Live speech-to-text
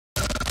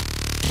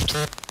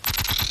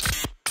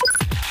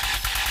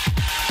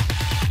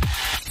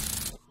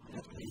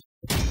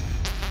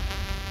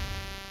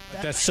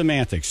That's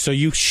semantics. So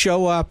you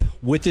show up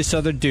with this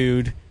other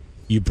dude,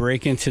 you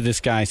break into this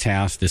guy's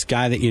house, this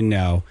guy that you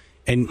know,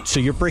 and so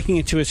you're breaking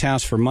into his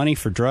house for money,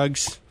 for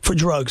drugs? For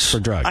drugs. For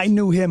drugs. I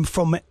knew him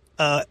from,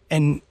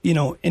 an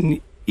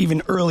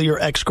even earlier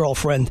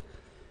ex-girlfriend.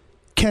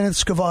 Kenneth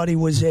Scavati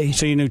was a...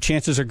 So you knew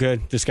chances are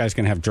good this guy's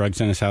going to have drugs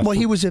in his house? Well,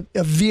 he was a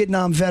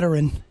Vietnam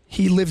veteran.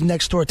 He lived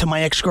next door to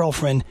my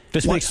ex-girlfriend.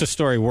 This makes the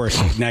story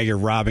worse. Now you're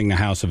robbing the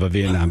house of a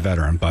Vietnam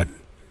veteran, but...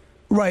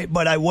 Right,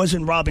 but I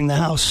wasn't robbing the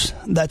house.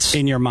 That's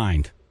in your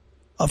mind,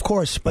 of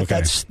course. But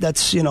okay. that's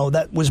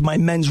that was my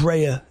mens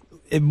rea,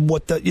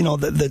 what the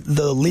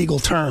legal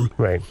term.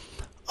 Right.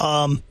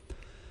 I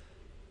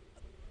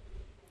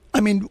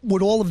mean,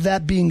 with all of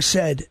that being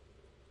said,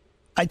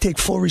 I take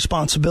full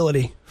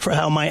responsibility for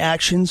how my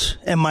actions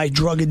and my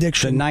drug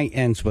addiction. The night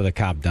ends with a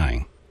cop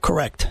dying.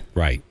 Correct.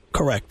 Right.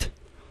 Correct.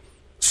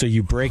 So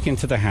you break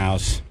into the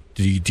house.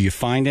 Do you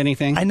find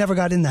anything? I never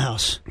got in the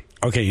house.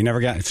 Okay, you never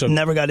got... So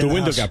never got in the house.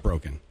 The window got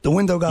broken. The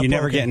window got broken. You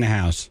never get in the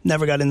house.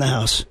 Never got in the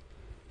house.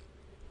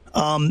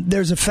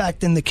 There's a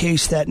fact in the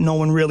case that no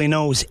one really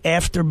knows.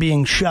 After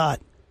being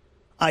shot,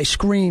 I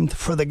screamed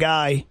for the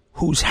guy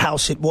whose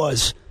house it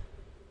was.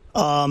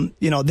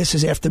 This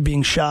is after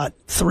being shot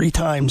 3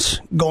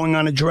 times, going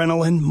on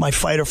adrenaline. My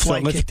fight or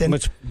flight kicked in.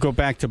 Let's go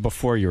back to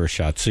before you were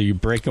shot. So you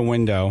break a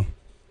window,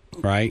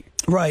 right?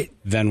 Right.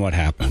 Then what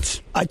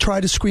happens? I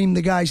try to scream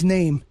the guy's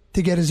name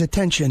to get his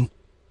attention,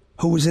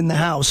 who was in the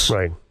house,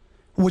 right?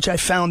 Which I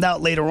found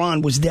out later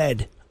on was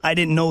dead. I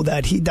didn't know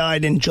that. He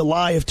died in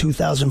July of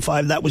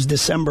 2005. That was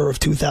December of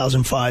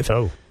 2005.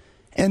 Oh.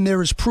 And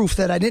there is proof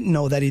that I didn't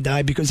know that he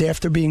died because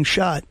after being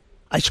shot,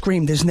 I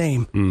screamed his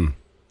name. Mm.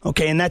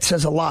 Okay, and that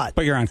says a lot.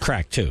 But you're on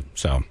crack, too,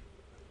 so.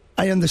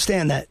 I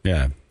understand that.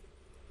 Yeah.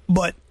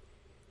 But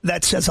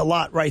that says a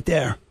lot right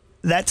there.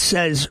 That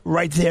says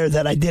right there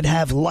that I did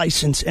have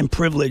license and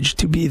privilege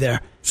to be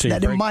there. So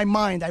that in my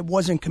mind, I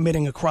wasn't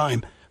committing a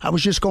crime. I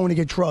was just going to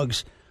get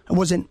drugs. I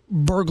wasn't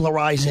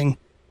burglarizing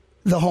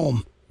the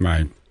home.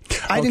 Right.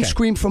 I didn't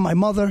scream for my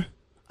mother.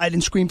 I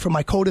didn't scream for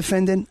my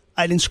co-defendant.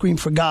 I didn't scream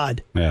for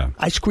God. Yeah.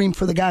 I screamed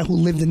for the guy who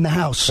lived in the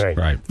house.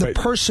 Right. The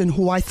person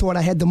who I thought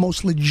I had the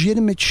most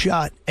legitimate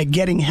shot at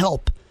getting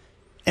help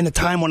in a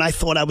time when I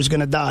thought I was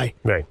going to die.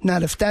 Right. Now,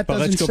 if that but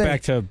doesn't let's go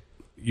back to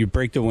you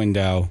break the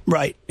window.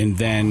 Right. And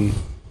then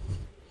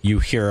you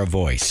hear a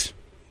voice.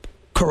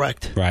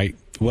 Correct. Right.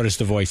 What does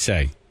the voice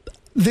say?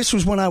 This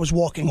was when I was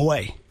walking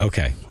away.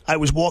 Okay. I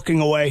was walking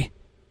away.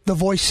 The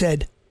voice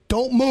said,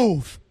 "Don't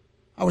move."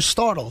 I was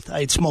startled. I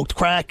had smoked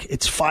crack.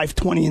 It's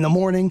 5:20 in the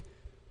morning.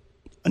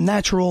 A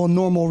natural and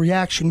normal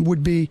reaction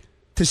would be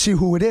to see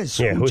who it is.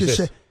 Yeah, who's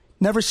this?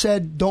 Never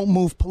said, "Don't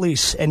move,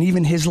 police." And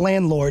even his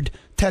landlord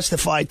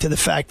testified to the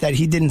fact that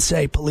he didn't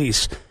say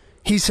police.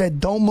 He said,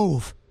 "Don't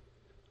move."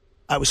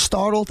 I was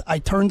startled. I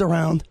turned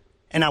around,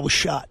 and I was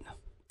shot.